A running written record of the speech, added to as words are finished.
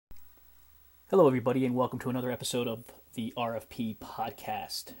Hello, everybody, and welcome to another episode of the RFP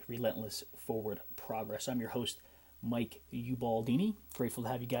podcast, Relentless Forward Progress. I'm your host, Mike Ubaldini. Grateful to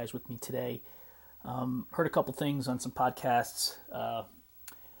have you guys with me today. Heard a couple things on some podcasts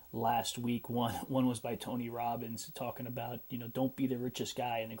last week. One was by Tony Robbins talking about, don't be the richest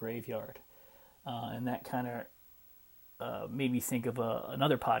guy in the graveyard. And that kind of made me think of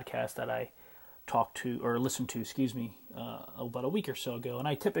another podcast that I listened to, about a week or so ago. And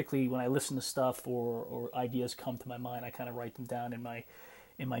I typically, when I listen to stuff or ideas come to my mind, I kind of write them down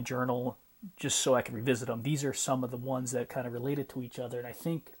in my journal just so I can revisit them. These are some of the ones that kind of related to each other. And I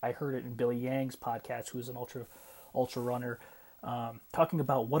think I heard it in Billy Yang's podcast, who is an ultra runner, talking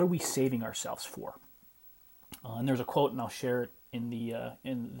about what are we saving ourselves for. And there's a quote, and I'll share it in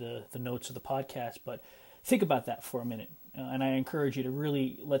the notes of the podcast. But think about that for a minute. And I encourage you to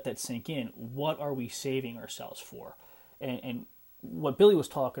really let that sink in. What are we saving ourselves for? And what Billy was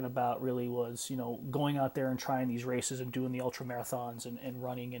talking about really was, going out there and trying these races and doing the ultra marathons and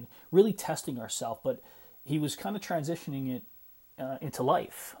running and really testing ourselves. But he was kind of transitioning it into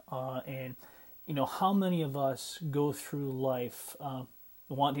life. And how many of us go through life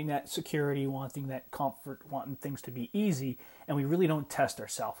wanting that security, wanting that comfort, wanting things to be easy, and we really don't test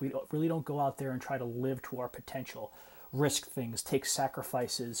ourselves. We really don't go out there and try to live to our potential. Risk things, take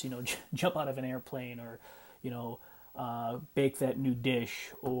sacrifices, jump out of an airplane or, bake that new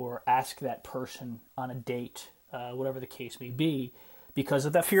dish or ask that person on a date, whatever the case may be, because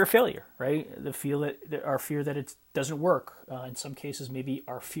of that fear of failure, right? Our fear that it doesn't work. In some cases, maybe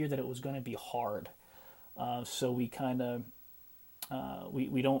our fear that it was going to be hard. So we kind of,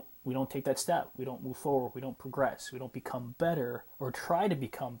 we don't take that step. We don't move forward. We don't progress. We don't become better or try to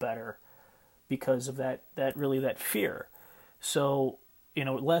become better because of that fear. So,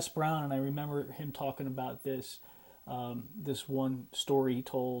 Les Brown, and I remember him talking about this one story he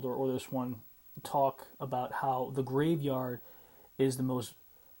told, or this one talk about how the graveyard is the most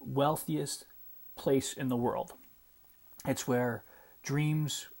wealthiest place in the world. It's where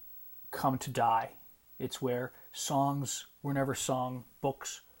dreams come to die. It's where songs were never sung,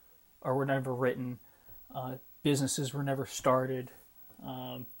 books were never written, businesses were never started,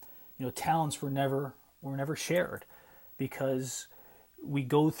 talents were never shared, because we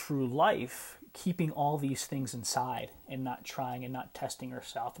go through life keeping all these things inside and not trying and not testing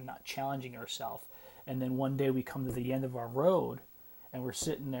ourselves and not challenging ourselves. And then one day we come to the end of our road and we're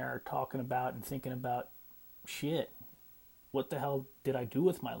sitting there talking about and thinking about, shit, what the hell did I do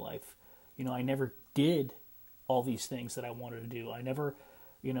with my life? I never did all these things that I wanted to do. I never,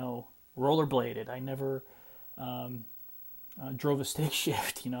 rollerbladed. I never drove a stick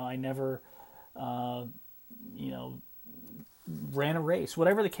shift. I never, ran a race,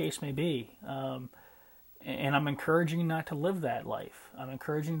 whatever the case may be. And I'm encouraging you not to live that life. I'm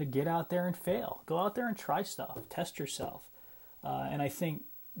encouraging you to get out there and fail. Go out there and try stuff. Test yourself. And I think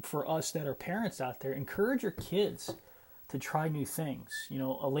for us that are parents out there, encourage your kids to try new things.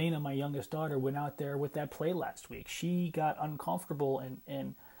 Elena, my youngest daughter, went out there with that play last week. She got uncomfortable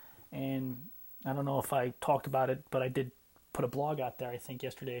and I don't know if I talked about it, but I did put a blog out there, I think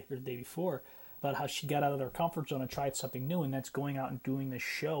yesterday or the day before, about how she got out of her comfort zone and tried something new, and that's going out and doing this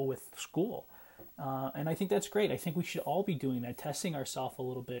show with school. And I think that's great. I think we should all be doing that, testing ourselves a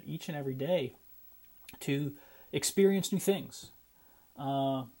little bit each and every day to experience new things,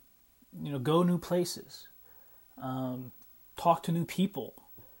 go new places, talk to new people.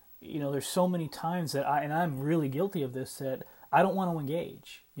 There's so many times that I'm really guilty of this, that I don't want to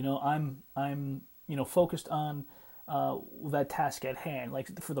engage. I'm focused on that task at hand.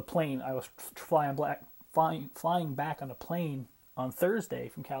 Like for the plane, I was flying back on a plane on Thursday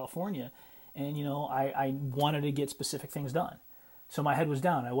from California, and I wanted to get specific things done. So my head was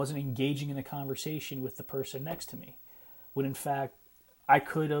down. I wasn't engaging in a conversation with the person next to me, when in fact I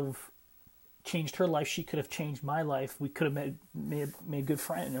could have changed her life. She could have changed my life. We could have made good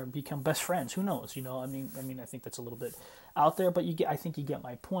friends or become best friends. Who knows? I think that's a little bit out there, but I think you get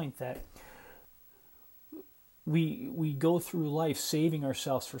my point, that we go through life saving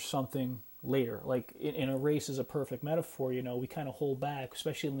ourselves for something later. Like in a race is a perfect metaphor. We kind of hold back,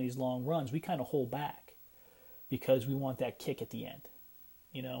 especially in these long runs. We kind of hold back because we want that kick at the end.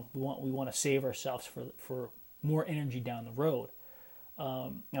 We want to save ourselves for more energy down the road.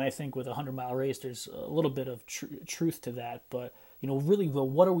 And I think with a 100-mile race, there's a little bit of truth to that. But really,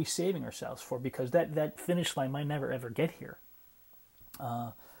 what are we saving ourselves for? Because that finish line might never ever get here,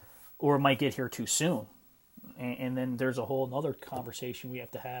 or it might get here too soon. And then there's a whole other conversation we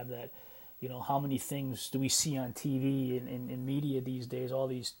have to have, that how many things do we see on TV and in media these days? All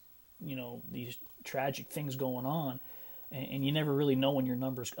these these tragic things going on, and you never really know when your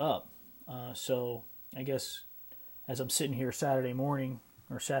number's up. So I guess as I'm sitting here Saturday morning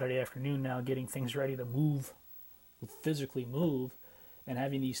or Saturday afternoon now, getting things ready to move, physically move, and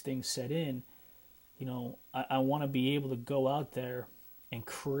having these things set in, I want to be able to go out there and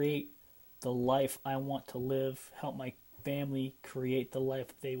create the life I want to live, help my family create the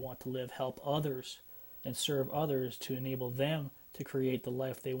life they want to live, help others and serve others to enable them to create the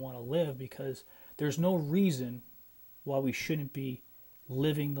life they want to live, because there's no reason why we shouldn't be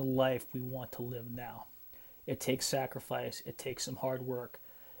living the life we want to live now. It takes sacrifice, it takes some hard work,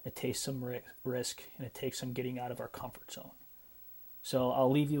 it takes some risk, and it takes some getting out of our comfort zone. So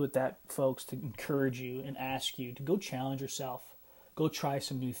I'll leave you with that, folks, to encourage you and ask you to go challenge yourself. Go try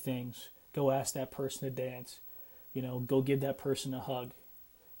some new things. Go ask that person to dance. Go give that person a hug.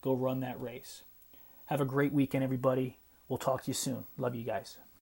 Go run that race. Have a great weekend, everybody. We'll talk to you soon. Love you guys.